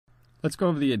Let's go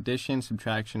over the addition,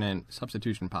 subtraction, and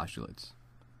substitution postulates.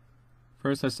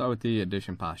 First, let's start with the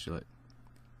addition postulate.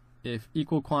 If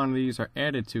equal quantities are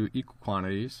added to equal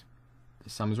quantities, the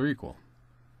sums are equal.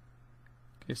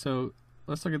 Okay, so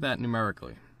let's look at that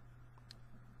numerically.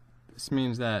 This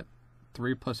means that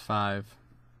 3 plus 5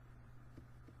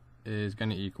 is going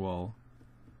to equal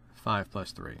 5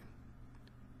 plus 3.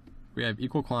 We have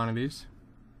equal quantities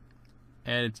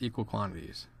added to equal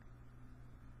quantities.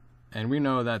 And we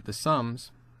know that the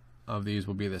sums of these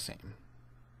will be the same.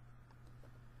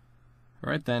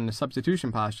 Alright, then the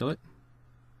substitution postulate.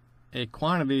 A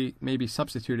quantity may be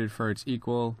substituted for its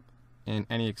equal in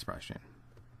any expression.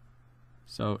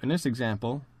 So in this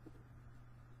example,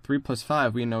 3 plus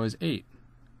 5 we know is 8.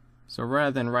 So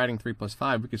rather than writing 3 plus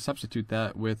 5, we could substitute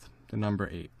that with the number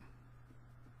 8.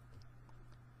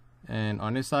 And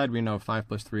on this side we know 5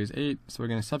 plus 3 is 8, so we're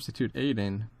going to substitute 8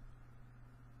 in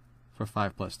for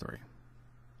 5 plus 3.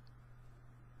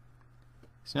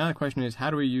 So now the question is,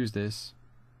 how do we use this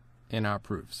in our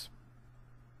proofs?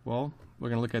 Well, we're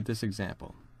going to look at this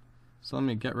example. So let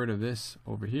me get rid of this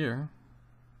over here.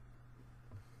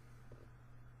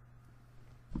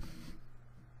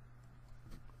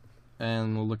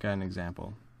 And we'll look at an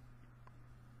example.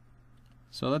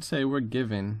 So let's say we're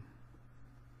given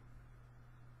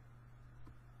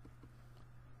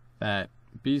that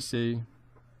BC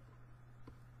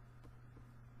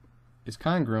is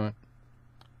congruent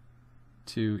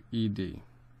to ED.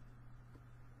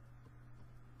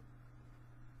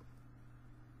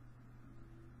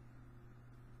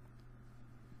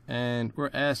 And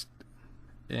we're asked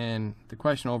in the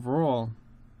question overall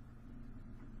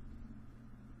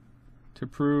to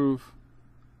prove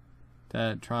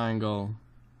that triangle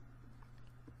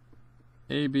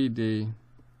ABD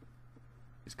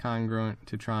is congruent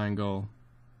to triangle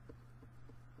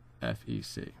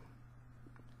FEC.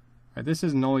 Right, this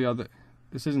isn't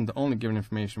the only given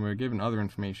information. We're given other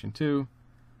information too,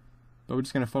 but we're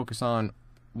just going to focus on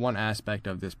one aspect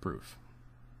of this proof.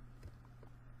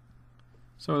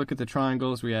 So look at the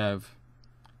triangles. We have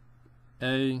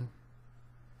A,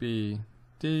 B,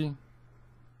 D,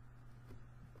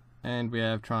 and we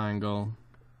have triangle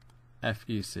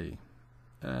FEC.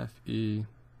 FEC.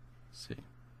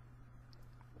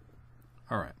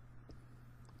 Alright.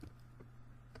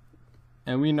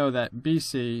 And we know that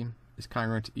BC is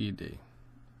congruent to ED.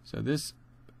 So this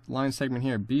line segment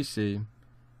here, BC,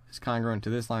 is congruent to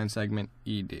this line segment,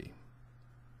 ED.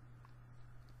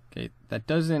 Okay, that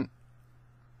doesn't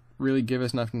really give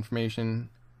us enough information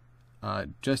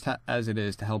just as it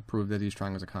is to help prove that these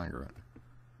triangles are congruent.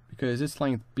 Because this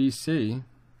length BC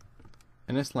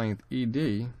and this length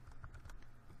ED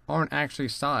aren't actually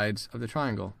sides of the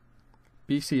triangle.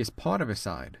 BC is part of a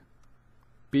side.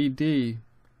 BD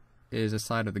is a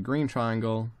side of the green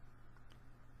triangle,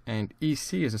 and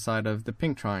EC is a side of the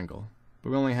pink triangle. But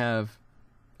we only have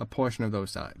a portion of those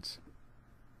sides.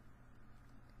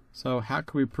 So how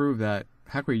can we prove that?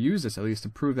 How can we use this at least to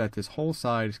prove that this whole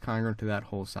side is congruent to that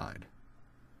whole side?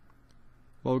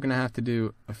 Well, we're going to have to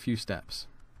do a few steps.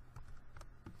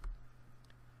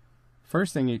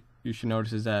 First thing you should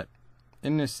notice is that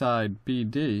in this side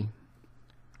BD,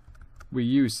 we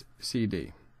use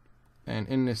CD. And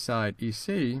in this side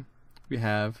EC, we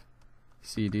have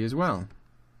CD as well.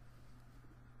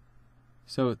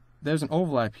 So there's an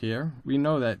overlap here. We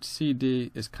know that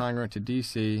CD is congruent to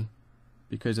DC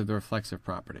because of the reflexive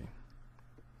property.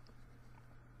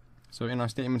 So in our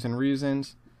statements and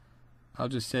reasons, I'll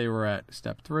just say we're at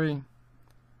step 3.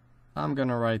 I'm going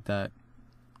to write that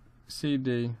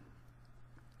CD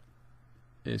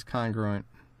is congruent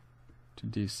to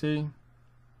DC,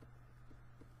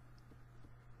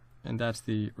 and that's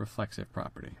the reflexive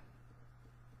property.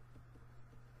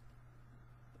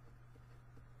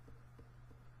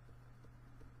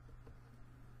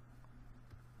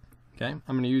 Okay, I'm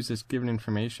going to use this given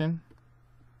information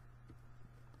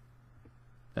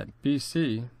that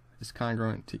BC is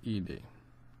congruent to ED.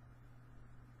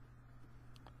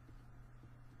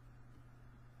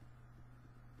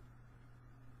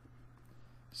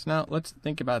 So now let's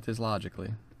think about this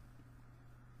logically.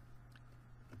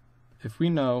 If we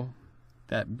know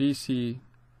that BC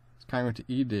is congruent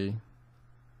to ED,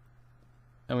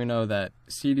 and we know that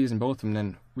CD is in both of them,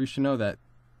 then we should know that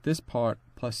this part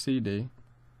plus CD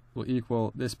will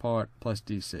equal this part plus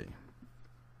DC.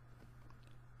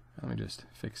 Let me just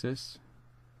fix this.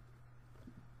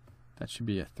 That should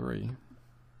be a 3.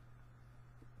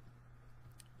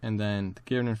 And then the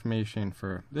given information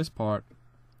for this part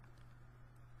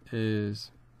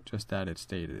is just that it's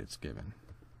stated it's given.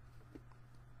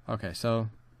 Okay, so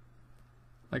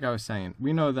like I was saying,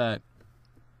 we know that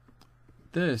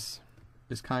this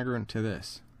is congruent to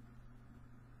this.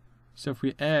 So if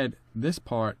we add this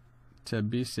part to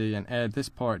BC and add this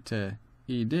part to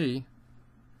ED,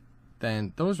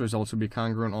 then those results would be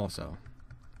congruent also.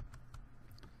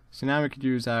 So now we could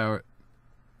use our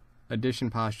addition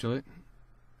postulate,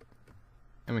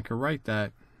 and we could write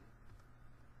that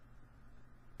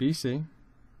BC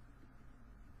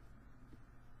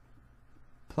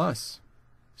plus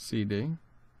CD,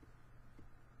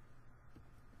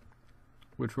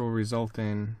 which will result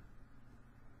in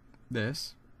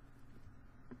this,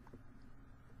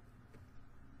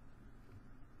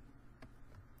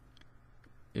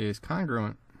 is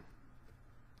congruent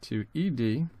to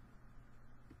ED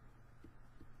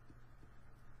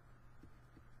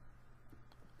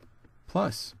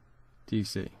plus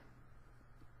DC,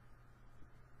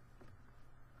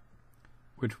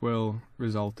 which will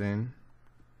result in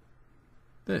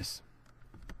this.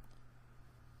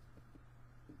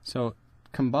 So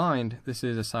combined, this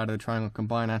is a side of the triangle.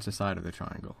 Combined, that's a side of the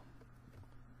triangle.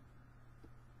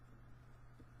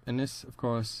 And this, of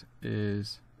course,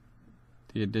 is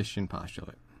the addition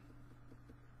postulate.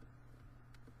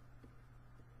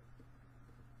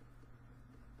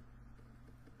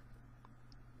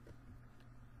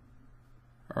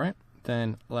 Alright,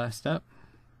 then last step,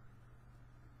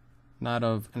 not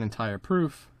of an entire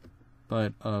proof,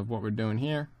 but of what we're doing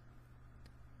here,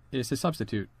 is to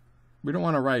substitute. We don't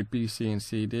want to write BC and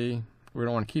CD. We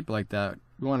don't want to keep it like that.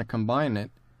 We want to combine it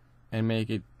and make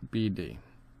it BD.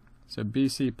 So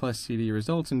BC plus CD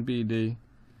results in BD.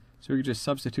 So we can just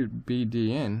substitute BD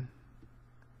in.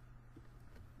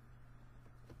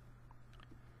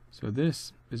 So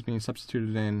this is being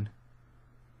substituted in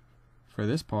for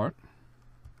this part.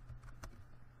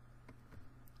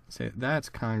 Say that's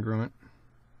congruent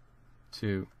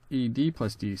to ED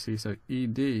plus DC. So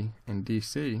ED and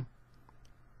DC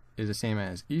is the same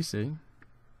as EC.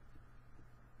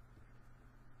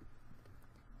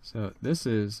 So this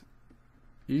is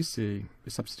EC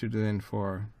is substituted in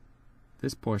for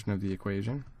this portion of the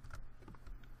equation.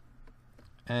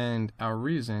 And our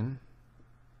reason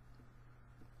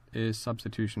is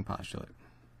substitution postulate.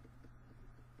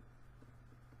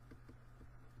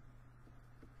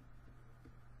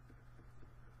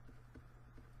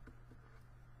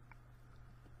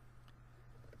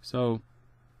 So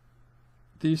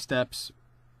these steps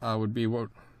would be what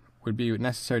would be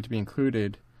necessary to be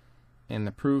included in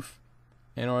the proof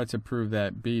in order to prove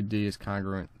that BD is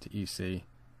congruent to EC,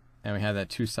 and we have that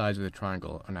two sides of the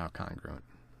triangle are now congruent.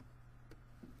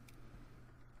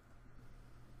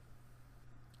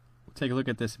 We'll take a look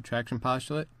at the subtraction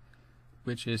postulate,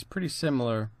 which is pretty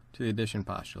similar to the addition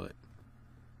postulate.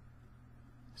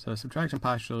 So subtraction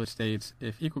postulate states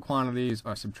if equal quantities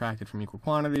are subtracted from equal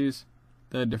quantities,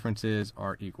 the differences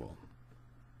are equal.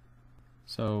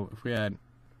 So if we had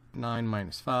 9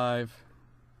 minus 5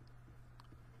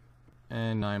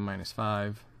 and 9 minus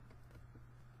 5,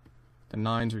 the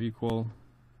 9s are equal,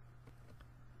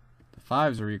 the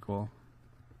 5s are equal,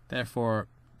 therefore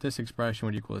this expression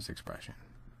would equal this expression.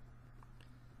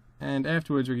 And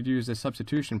afterwards we could use the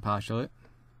substitution postulate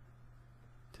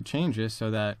to change this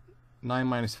so that 9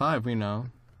 minus 5 we know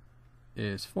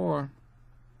is 4.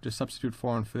 Just substitute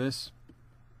 4 in for this,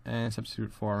 and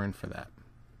substitute 4 in for that.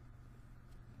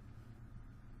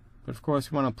 But of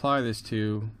course we want to apply this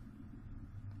to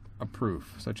a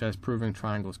proof, such as proving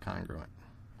triangles congruent.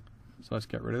 So let's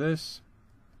get rid of this,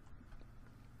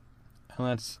 and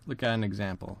let's look at an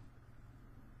example.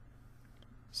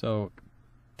 So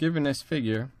given this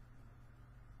figure,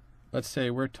 let's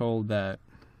say we're told that,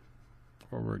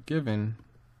 or we're given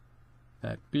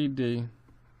that BD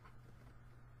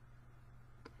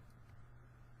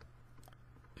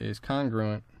is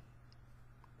congruent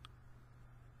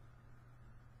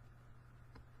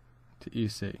to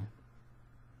EC.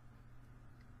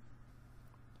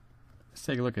 Let's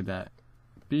take a look at that.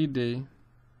 BD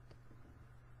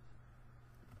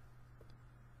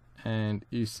and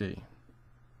EC.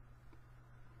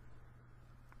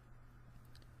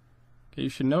 Okay, you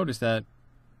should notice that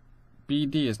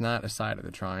BD is not a side of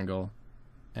the triangle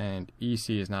and EC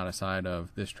is not a side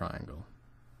of this triangle.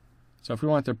 So if we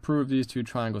want to prove these two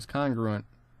triangles congruent,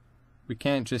 we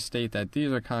can't just state that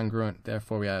these are congruent,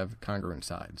 therefore we have congruent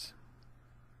sides.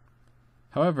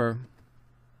 However,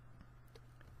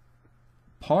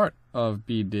 part of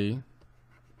BD,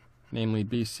 namely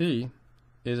BC,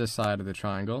 is a side of the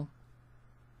triangle,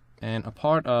 and a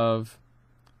part of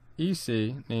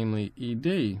EC, namely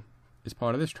ED, is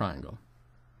part of this triangle.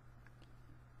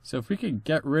 So if we could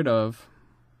get rid of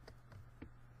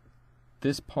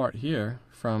this part here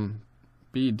from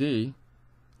BD,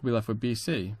 we'll be left with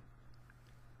BC.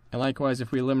 And likewise,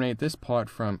 if we eliminate this part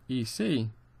from EC, we'll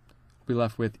be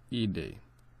left with ED.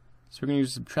 So we're going to use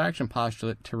the subtraction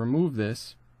postulate to remove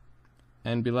this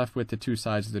and be left with the two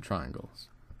sides of the triangles.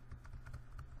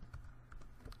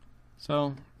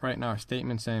 So, right now our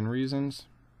statements and reasons.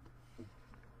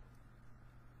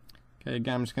 Okay,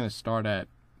 again, I'm just going to start at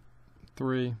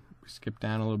 3, skip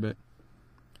down a little bit.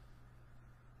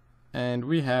 And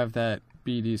we have that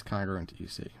BD is congruent to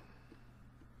EC.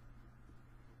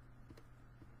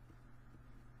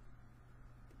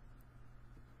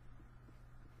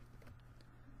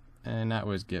 And that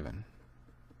was given.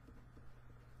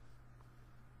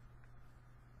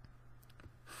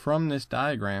 From this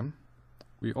diagram,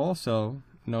 we also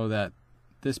know that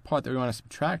this part that we want to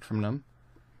subtract from them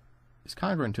is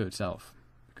congruent to itself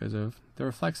because of the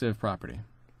reflexive property.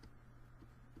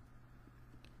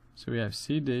 So we have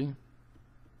CD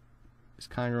is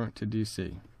congruent to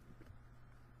DC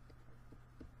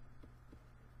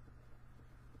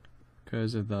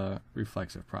because of the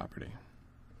reflexive property.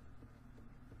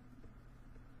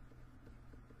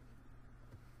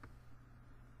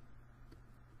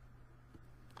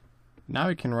 Now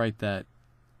we can write that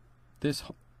this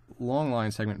long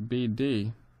line segment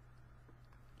BD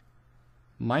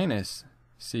minus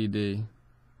CD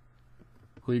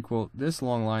will equal this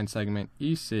long line segment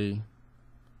EC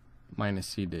minus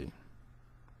CD.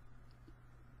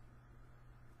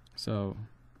 So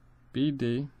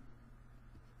BD,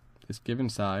 this given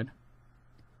side,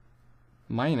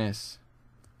 minus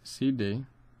CD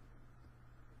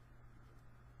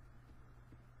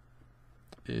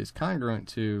is congruent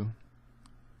to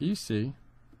EC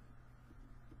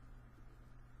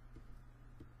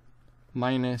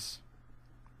minus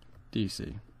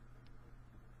DC.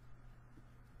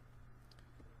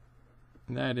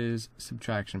 And that is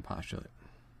subtraction postulate.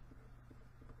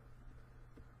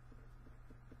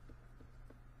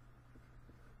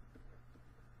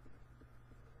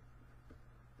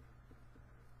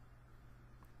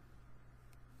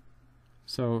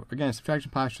 So again, subtraction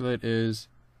postulate is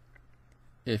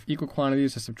if equal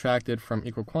quantities are subtracted from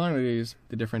equal quantities,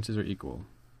 the differences are equal.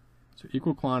 So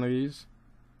equal quantities,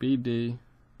 CD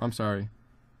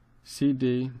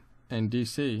and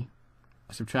DC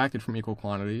are subtracted from equal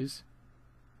quantities,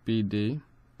 BD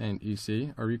and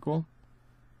EC are equal,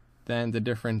 then the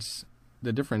differences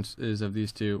of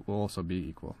these two will also be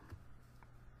equal.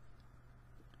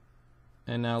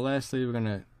 And now lastly, we're going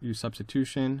to use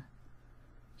substitution.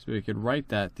 So we could write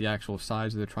that the actual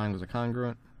sides of the triangles are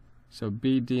congruent. So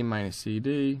BD minus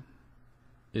CD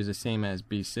is the same as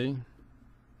BC.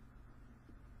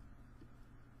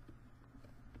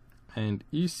 And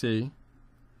EC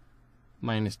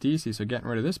minus DC, so getting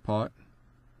rid of this part,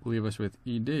 will leave us with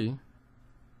ED.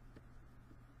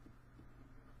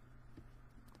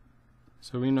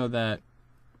 So we know that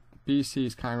BC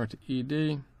is congruent to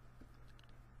ED,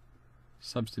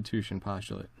 substitution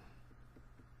postulate.